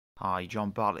Hi, John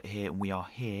Bartlett here, and we are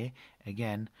here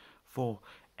again for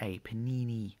a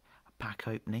Panini pack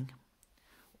opening.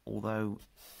 Although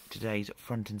today's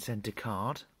front and centre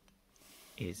card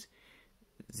is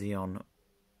Zion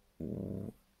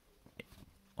on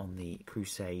the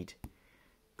Crusade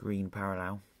green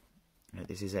parallel.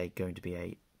 This is going to be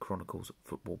a Chronicles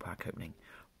football pack opening,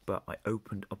 but I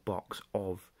opened a box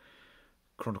of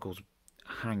Chronicles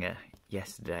hanger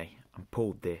yesterday and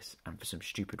pulled this, and for some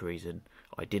stupid reason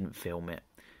I didn't film it.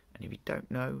 And if you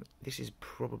don't know, this is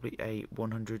probably a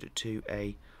 $100 to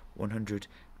a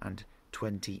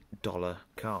 $120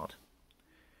 card.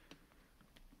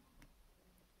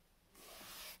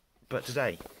 But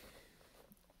today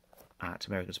at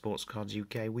American Sports Cards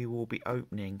UK we will be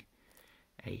opening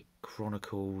a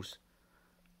Chronicles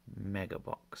mega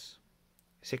box.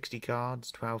 60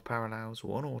 cards, 12 parallels,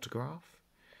 1 autograph.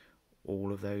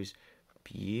 All of those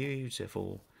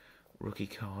beautiful rookie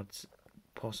cards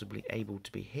possibly able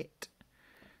to be hit.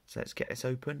 So let's get this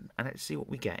open and let's see what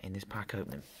we get in this pack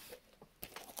opening.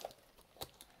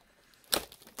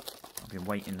 I've been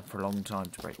waiting for a long time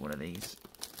to break one of these.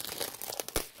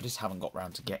 I just haven't got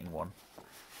round to getting one.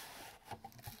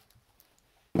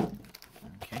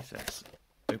 Okay, so let's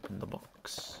open the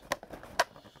box.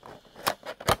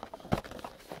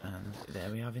 And there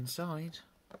we have inside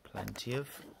plenty of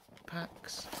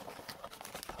packs.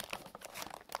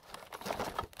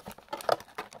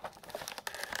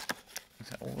 Is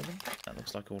that all of them? That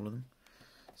looks like all of them.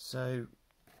 So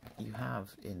you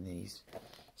have in these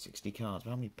 60 cards.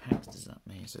 How many packs does that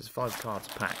mean? So it's 5 cards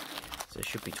a pack. So it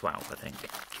should be 12, I think.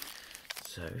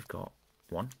 So we've got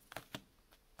 1,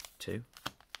 2,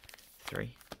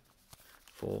 3,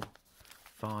 4,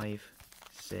 5,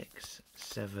 6,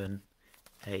 7,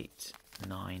 8,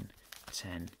 9,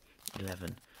 10,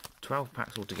 11, 12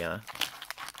 packs altogether.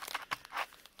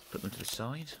 Put them to the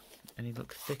side. Any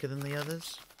look thicker than the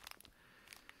others?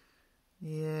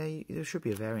 Yeah, there should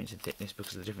be a variance in thickness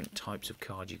because of the different types of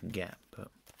cards you can get, but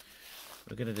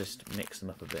we're going to just mix them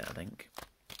up a bit, I think.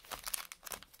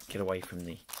 Get away from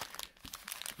the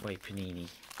way Panini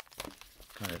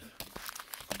kind of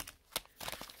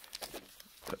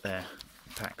put their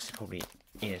packs probably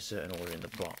in a certain order in the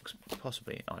box.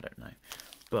 Possibly, I don't know.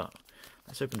 But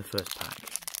let's open the first pack.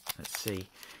 Let's see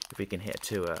if we can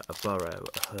hit a Burrow,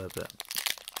 a Herbert.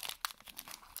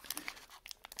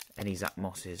 Any Zach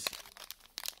Mosses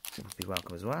would be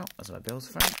welcome as well, as I'm a Bills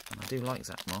fan, and I do like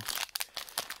Zach Moss.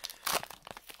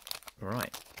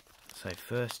 Right, so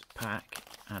first pack,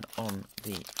 and on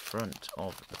the front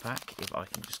of the pack, if I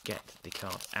can just get the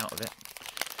card out of it.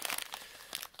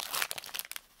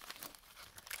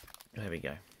 There we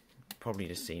go. Probably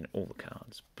just seen all the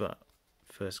cards, but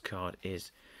first card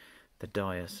is the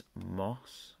Dias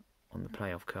Moss on the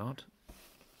playoff card.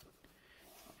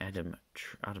 Adam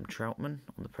Troutman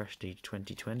on the Prestige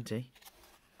 2020.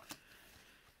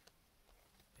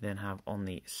 We then have on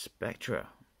the Spectra,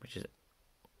 which is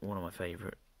one of my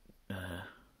favourite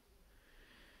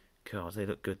cards. They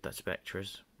look good, that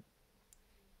Spectras.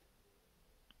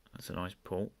 That's a nice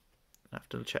pull. I have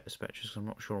to check the Spectras because I'm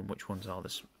not sure on which ones are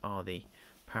the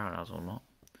parallels or not.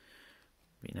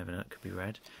 But you never know, it could be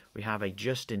red. We have a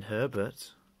Justin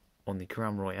Herbert on the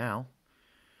Crown Royale.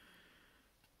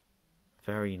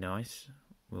 Very nice.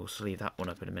 We'll sleeve that one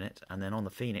up in a minute. And then on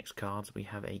the Phoenix cards, we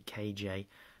have a KJ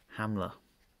Hamler.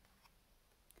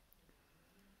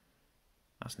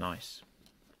 That's nice.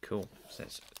 Cool. So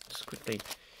let's just quickly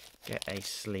get a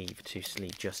sleeve to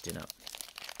sleeve Justin up.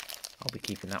 I'll be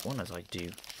keeping that one as I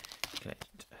do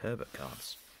collect Herbert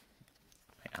cards.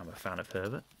 I am a fan of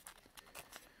Herbert.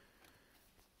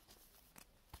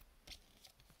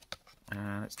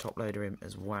 And let's top loader him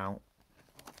as well.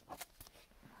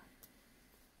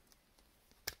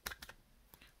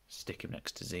 Stick him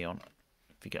next to Zion.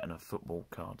 If you get enough football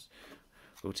cards,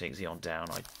 we'll take Zion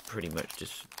down. I pretty much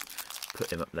just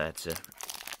put him up there to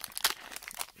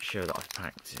show that I've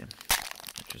packed him,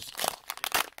 which was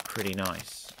pretty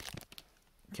nice.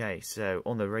 Okay, so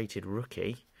on the rated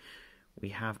rookie, we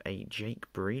have a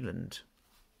Jake Breland.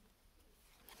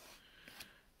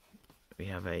 We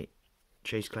have a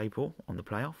Chase Claypool on the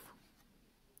playoff.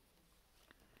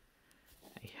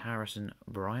 A Harrison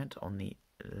Bryant on the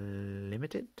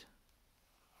limited.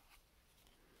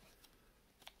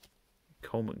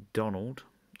 Cole McDonald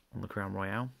on the Crown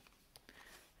Royale.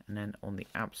 And then on the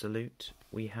absolute,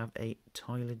 we have a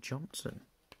Tyler Johnson.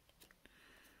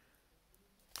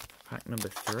 Pack number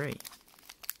 3.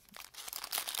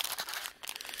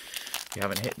 We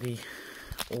haven't hit the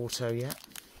auto yet.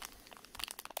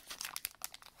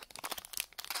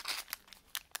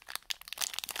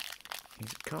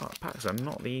 He's packs are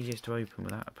not the easiest to open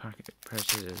without a pair of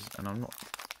scissors, and I'm not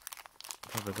the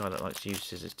type of guy that likes to use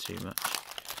scissors too much.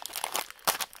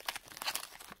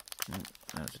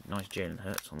 There's a nice Jalen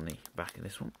Hurts on the back of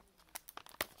this one.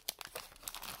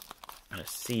 And a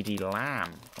CD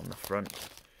Lamb on the front.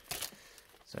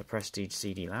 So a Prestige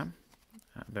CD Lamb.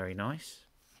 Very nice.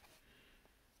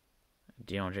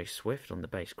 DeAndre Swift on the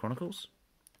base Chronicles.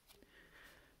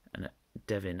 And a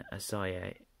Devin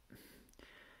Asai,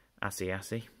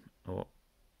 or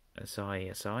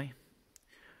Asai,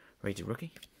 rated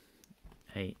rookie.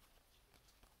 A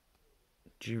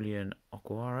Julian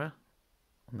Okwara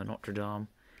on the Notre Dame,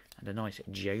 and a nice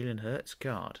Jalen Hurts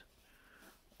card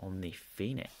on the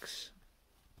Phoenix.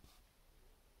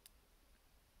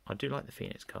 I do like the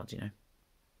Phoenix cards, you know.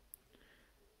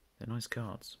 They're nice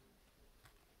cards.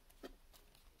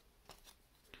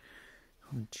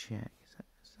 I'll check.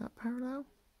 Is that parallel?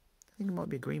 I think it might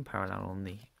be a green parallel on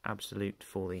the Absolute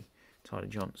for the Tyler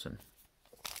Johnson.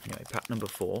 Anyway, pack number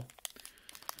 4.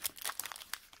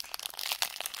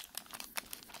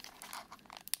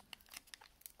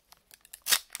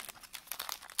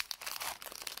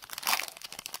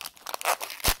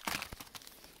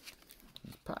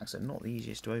 Packs are not the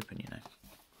easiest to open, you know.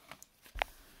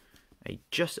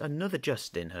 Another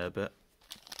Justin Herbert.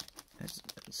 Let's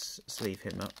sleeve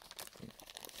him up.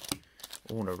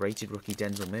 Oh, and a rated rookie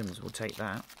Denzel Mims. We'll take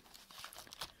that.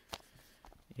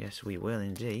 Yes, we will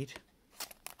indeed.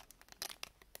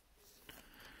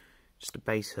 Just a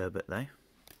base Herbert though.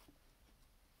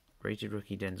 Rated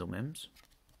rookie Denzel Mims.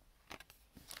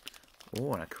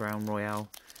 Oh, and a Crown Royale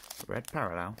red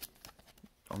parallel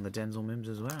on the Denzel Mims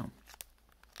as well.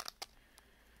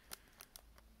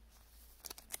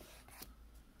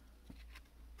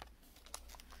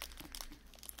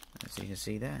 As you can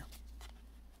see there.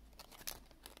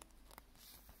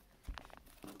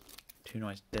 Two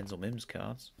nice Denzel Mims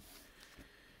cards.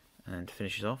 And to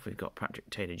finish it off, we've got Patrick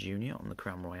Taylor Jr. on the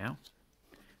Crown Royale.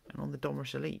 And on the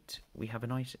Donruss Elite, we have a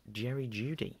nice Jerry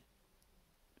Jeudy.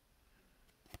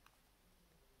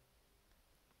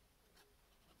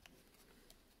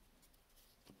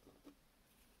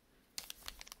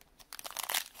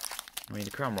 I mean,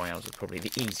 the Crown Royales are probably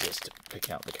the easiest to pick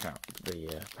out the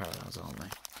parallels, aren't they?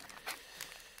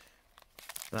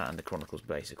 That and the Chronicles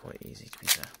base are quite easy, to be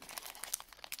fair.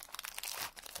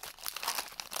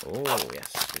 Oh,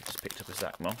 yes, we've just picked up a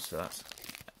Zach Moss, so that's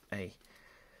a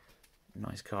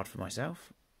nice card for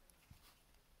myself.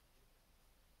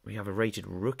 We have a rated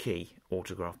rookie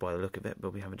autograph by the look of it,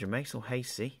 but we have a Jameson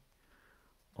Hasty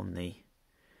on the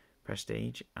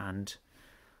Prestige, and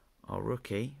our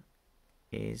rookie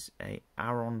is a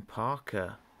Aaron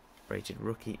Parker rated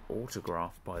rookie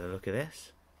autograph by the look of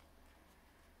this.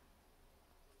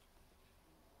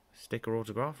 Sticker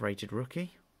autograph, rated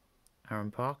rookie,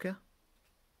 Aaron Parker.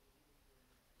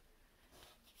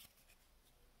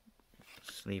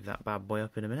 Sleeve that bad boy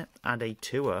up in a minute. And a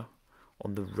tour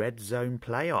on the Red Zone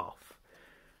Playoff.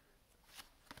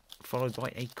 Followed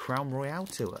by a Crown Royale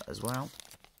tour as well.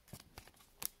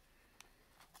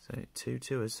 So 2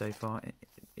 tours so far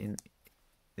in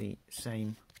the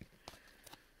same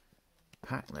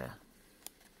pack there.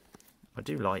 I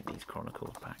do like these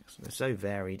Chronicles packs. They're so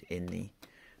varied in the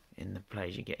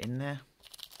players you get in there.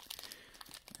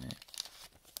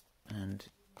 And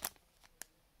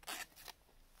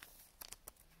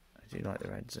I do like the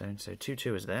Red Zone. So 2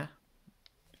 tours there.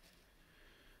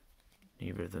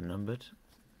 Neither of them numbered.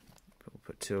 But we'll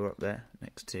put 2 up there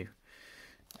next to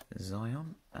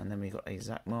Zion. And then we've got a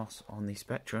Zach Moss on the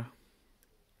Spectra.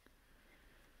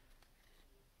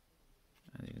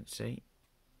 As you can see,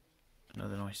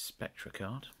 another nice Spectra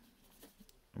card.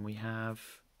 And we have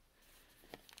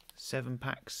 7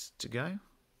 packs to go.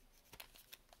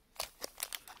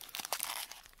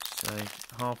 So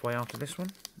halfway after this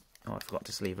one. Oh, I forgot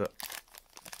to sleeve up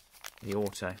the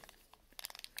auto.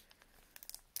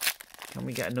 Can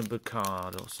we get a numbered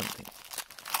card or something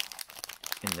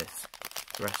in this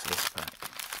rest of this pack?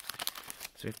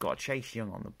 So we've got a Chase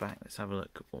Young on the back. Let's have a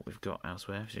look at what we've got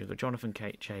elsewhere. So we've got Jonathan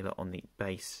Taylor on the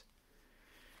base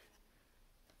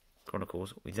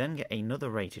Chronicles. We then get another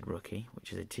rated rookie,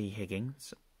 which is a T.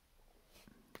 Higgins.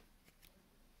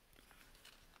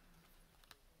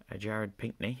 A Jared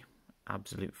Pinkney,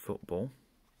 Absolute Football.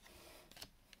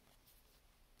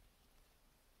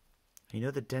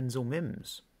 Another Denzel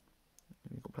Mims.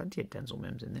 We've got plenty of Denzel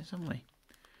Mims in this, haven't we?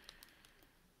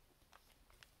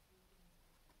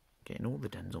 Getting all the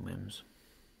Denzel Mims.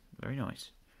 Very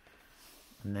nice.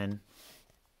 And then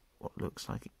what looks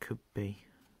like it could be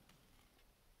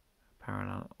a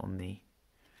parallel on the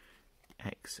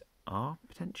XR,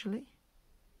 potentially.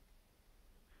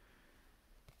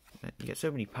 You get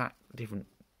so many different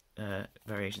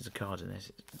variations of cards in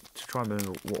this. To try and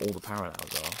remember what all the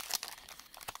parallels are,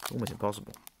 it's almost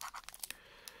impossible.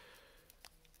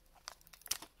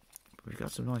 But we've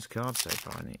got some nice cards so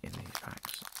far in these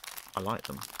packs. I like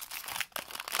them.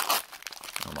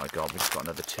 Oh my god, we've just got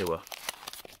another tour.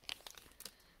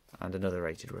 And another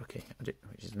rated rookie,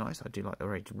 which is nice. I do like the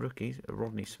rated rookies. A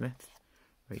Rodney Smith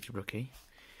rated rookie.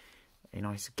 A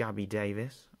nice Gabby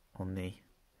Davis on the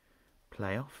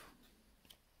playoff.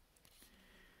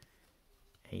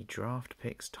 A draft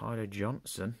picks Tyler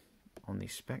Johnson on the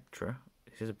Spectra.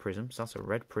 This is a prism, so that's a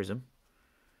red prism.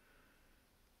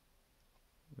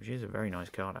 Which is a very nice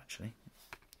card actually.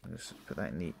 Let's put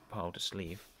that in the pile to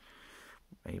sleeve.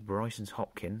 A Bryson's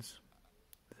Hopkins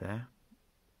there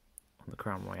on the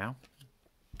Crown Royale.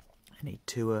 And a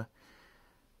Tua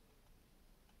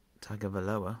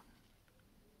Tagovailoa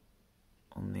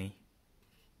on the...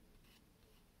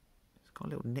 It's got a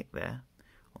little nick there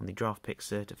on the draft pick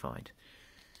certified.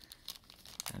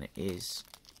 And it's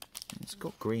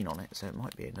got green on it, so it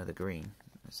might be another green.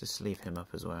 Let's just sleeve him up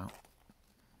as well.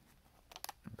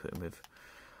 And put him with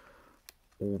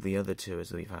all the other tours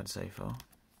that we've had so far.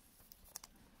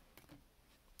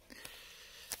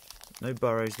 No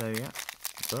Burrows though yet,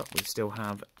 but we still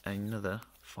have another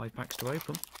 5 packs to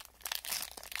open.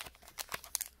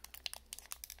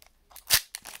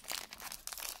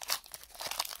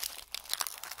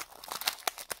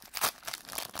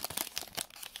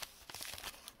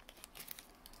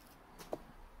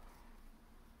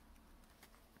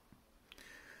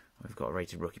 We've got a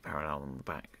rated rookie parallel on the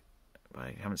back, but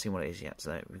I haven't seen what it is yet.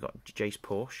 So we've got Jace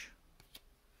Porsche,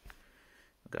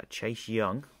 we've got Chase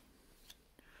Young.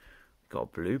 Got a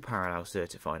blue parallel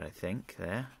certified, I think,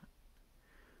 there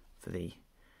for the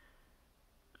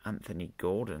Anthony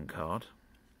Gordon card.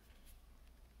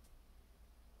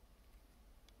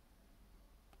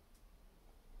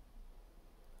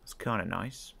 It's kind of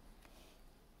nice.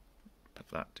 Put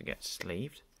that to get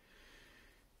sleeved.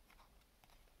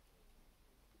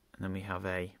 And then we have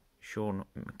a Sean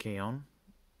McKeown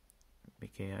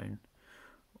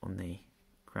on the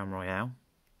Crown Royale.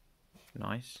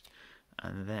 Nice.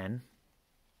 And then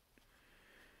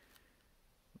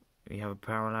we have a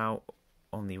parallel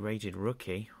on the rated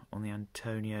rookie on the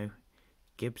Antonio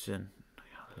Gibson.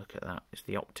 Look at that. It's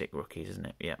the Optic rookies, isn't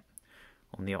it? Yeah.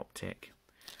 On the Optic.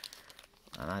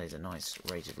 And that is a nice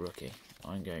rated rookie.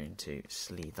 I'm going to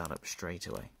sleeve that up straight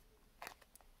away.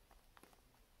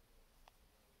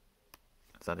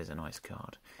 That is a nice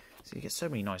card. So you get so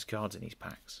many nice cards in these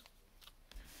packs.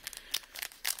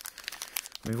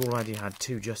 We've already had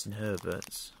 2 Justin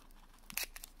Herberts.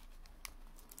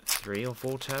 3 or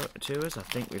 4 tours. I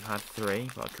think we've had 3,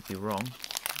 but I could be wrong.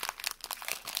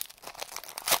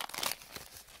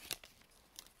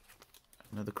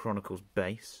 Another Chronicles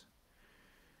base.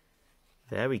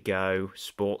 There we go,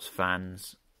 sports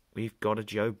fans. We've got a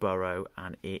Joe Burrow,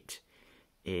 and it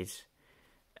is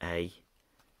a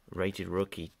rated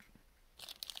rookie.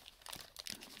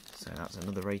 So that's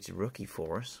another rated rookie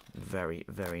for us. Very,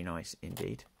 very nice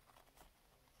indeed.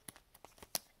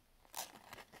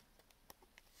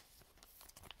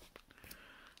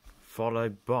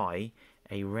 Followed by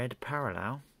a red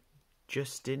parallel,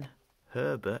 Justin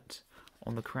Herbert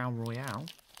on the Crown Royale.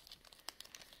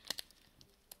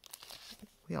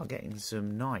 We are getting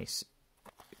some nice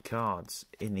cards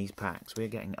in these packs. We're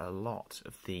getting a lot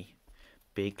of the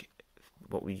big,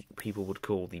 what people would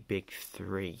call the big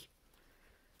 3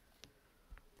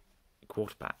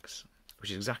 quarterbacks,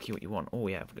 which is exactly what you want. Oh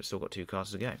yeah, we've still got 2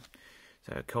 cards to go.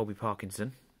 So Colby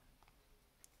Parkinson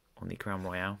on the Crown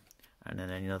Royale, and then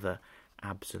another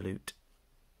absolute,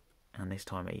 and this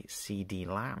time a CD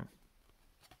Lamb.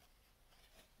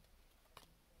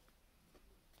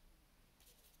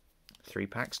 Three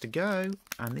packs to go,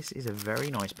 and this is a very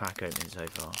nice pack opening so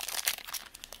far.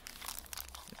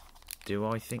 Do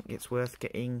I think it's worth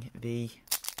getting the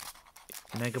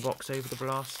Mega Box over the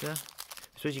blaster?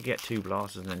 I suppose you get 2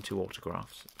 blasters and then 2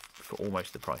 autographs for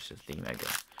almost the price of the Mega.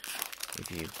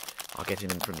 If you are getting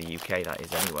them from the UK, that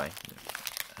is anyway.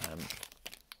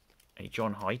 A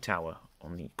John Hightower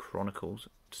on the Chronicles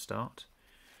to start.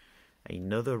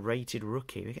 Another rated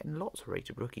rookie. We're getting lots of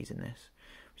rated rookies in this.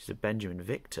 Which is a Benjamin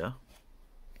Victor.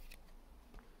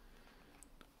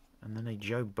 And then a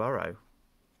Joe Burrow.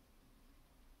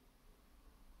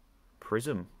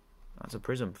 Prism. That's a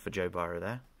prism for Joe Burrow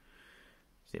there.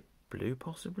 Is it blue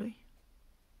possibly?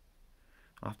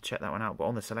 I'll have to check that one out. But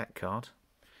on the select card,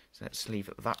 so let's sleeve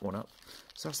that one up.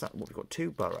 So that's that. We've got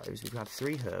 2 Burrows. We've had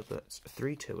 3 Herberts,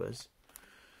 3 Tours.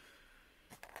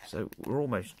 So we're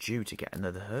almost due to get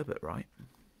another Herbert, right?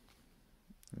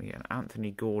 We get an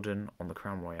Anthony Gordon on the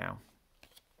Crown Royale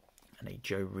and a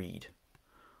Joe Reed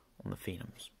on the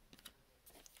Phenoms.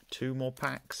 2 more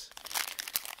packs.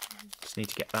 Just need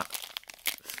to get that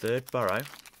 3rd Burrow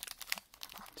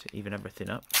to even everything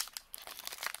up.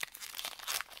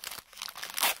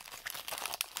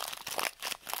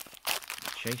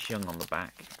 Chase Young on the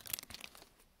back.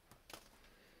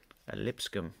 A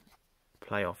Lipscomb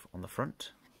playoff on the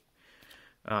front.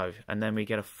 Oh, and then we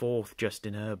get a 4th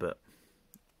Justin Herbert.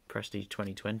 Prestige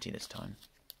 2020 this time.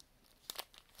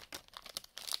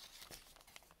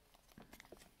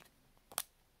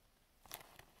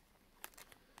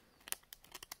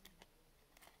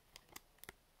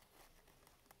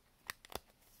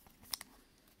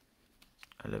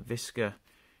 A LaVisca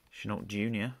Chenault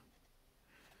Jr.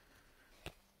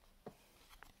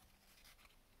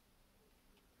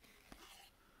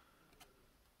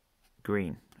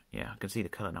 Green. Yeah, I can see the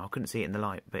colour now. I couldn't see it in the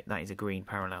light, but that is a green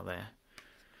parallel there.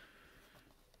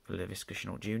 For LaVisca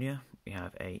Chenault Jr. We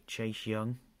have a Chase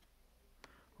Young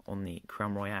on the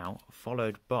Crown Royale,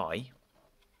 followed by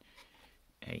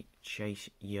a Chase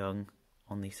Young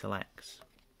on the Selects,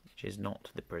 which is not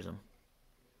the Prism.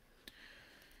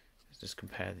 Let's just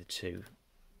compare the two.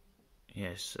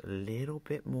 Yes, a little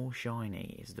bit more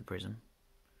shiny is the Prism.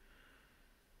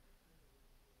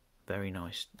 Very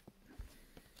nice.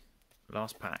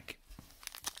 Last pack.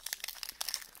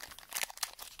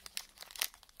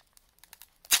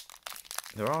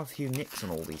 There are a few nicks on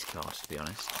all these cards, to be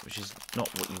honest, which is not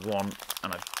what you want,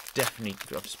 and I've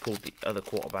just pulled the other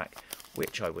quarterback,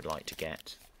 which I would like to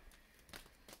get.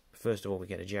 First of all, we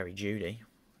get a Jerry Jeudy.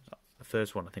 The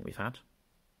first one I think we've had.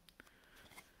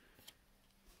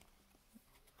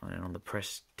 And then on the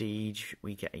Prestige,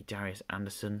 we get a Darius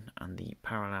Anderson, and the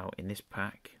parallel in this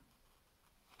pack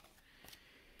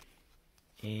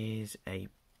is a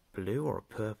blue or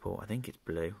a purple. I think it's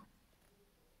blue.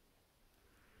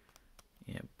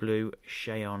 Yeah, blue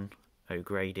Shayon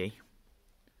O'Grady.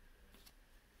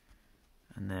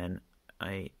 And then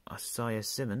a Isaiah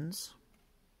Simmons.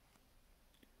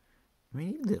 I mean,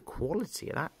 even the quality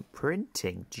of that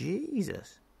printing,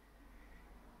 Jesus.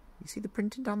 You see the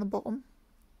printing down the bottom?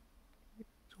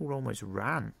 It's all almost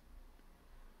ran.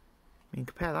 I mean,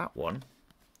 compare that one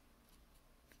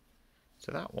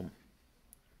to that one.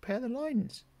 Compare the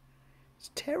lines. It's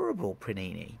terrible,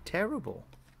 Panini. Terrible.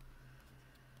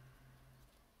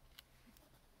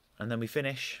 And then we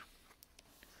finish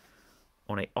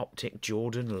on a Optic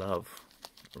Jordan Love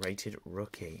rated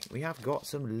rookie. We have got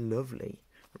some lovely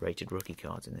rated rookie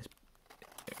cards in this,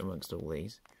 amongst all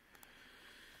these.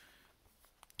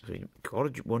 So we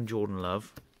got one Jordan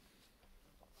Love.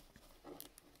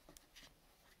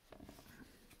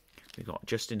 We've got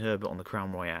Justin Herbert on the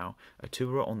Crown Royale, a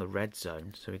Tua on the Red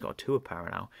Zone, so we've got a Tua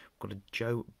parallel. We've got a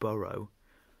Joe Burrow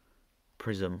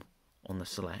Prism on the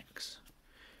Selects.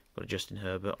 We've got a Justin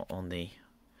Herbert on the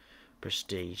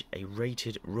Prestige, a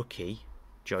rated rookie,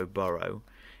 Joe Burrow,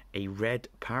 a red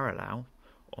parallel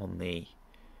on the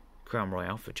Crown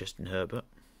Royale for Justin Herbert.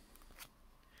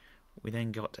 We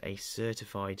then got a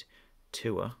certified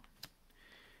Tua.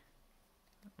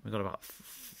 We've got about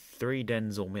 3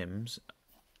 Denzel Mims,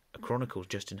 a Chronicles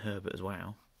Justin Herbert as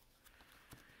well.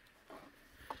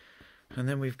 And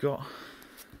then we've got,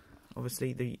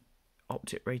 obviously, the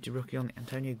Optic rated rookie on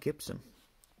Antonio Gibson.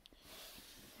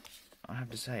 I have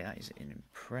to say, that is an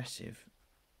impressive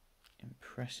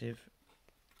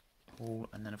haul.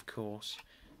 And then, of course,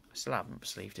 I still haven't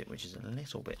sleeved it, which is a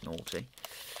little bit naughty,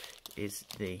 is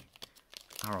the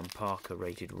Aaron Parker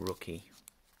rated rookie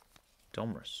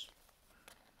Domrus.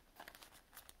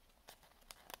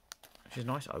 Which is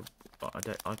nice.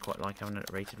 I quite like having a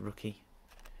rated rookie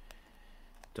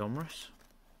Domrus.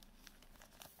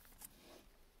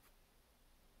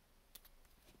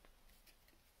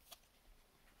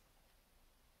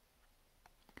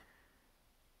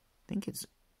 I think it's.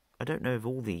 I don't know if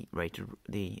all the rated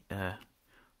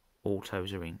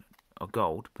autos are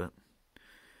gold, but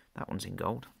that one's in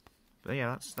gold. But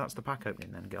yeah, that's the pack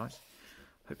opening then, guys.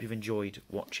 Hope you've enjoyed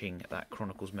watching that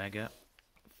Chronicles Mega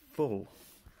full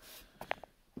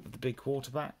of the big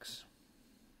quarterbacks.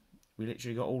 We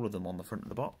literally got all of them on the front of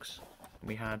the box.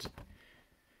 We had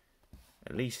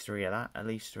at least 3 of that, at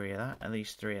least 3 of that, at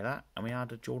least 3 of that, and we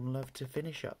had a Jordan Love to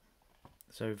finish up.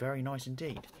 So very nice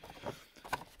indeed.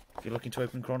 If you're looking to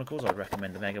open Chronicles, I'd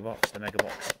recommend the Mega Box. The Mega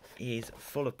Box is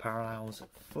full of parallels,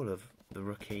 full of the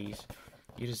rookies.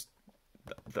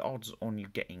 The odds on you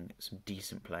getting some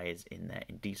decent players in there,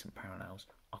 in decent parallels,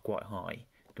 are quite high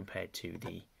compared to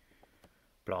the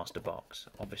Blaster Box,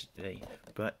 obviously.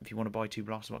 But if you want to buy 2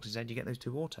 Blaster Boxes, then you get those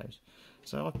 2 autos.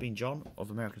 So I've been John of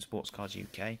American Sports Cards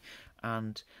UK,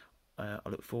 and I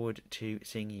look forward to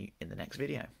seeing you in the next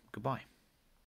video. Goodbye.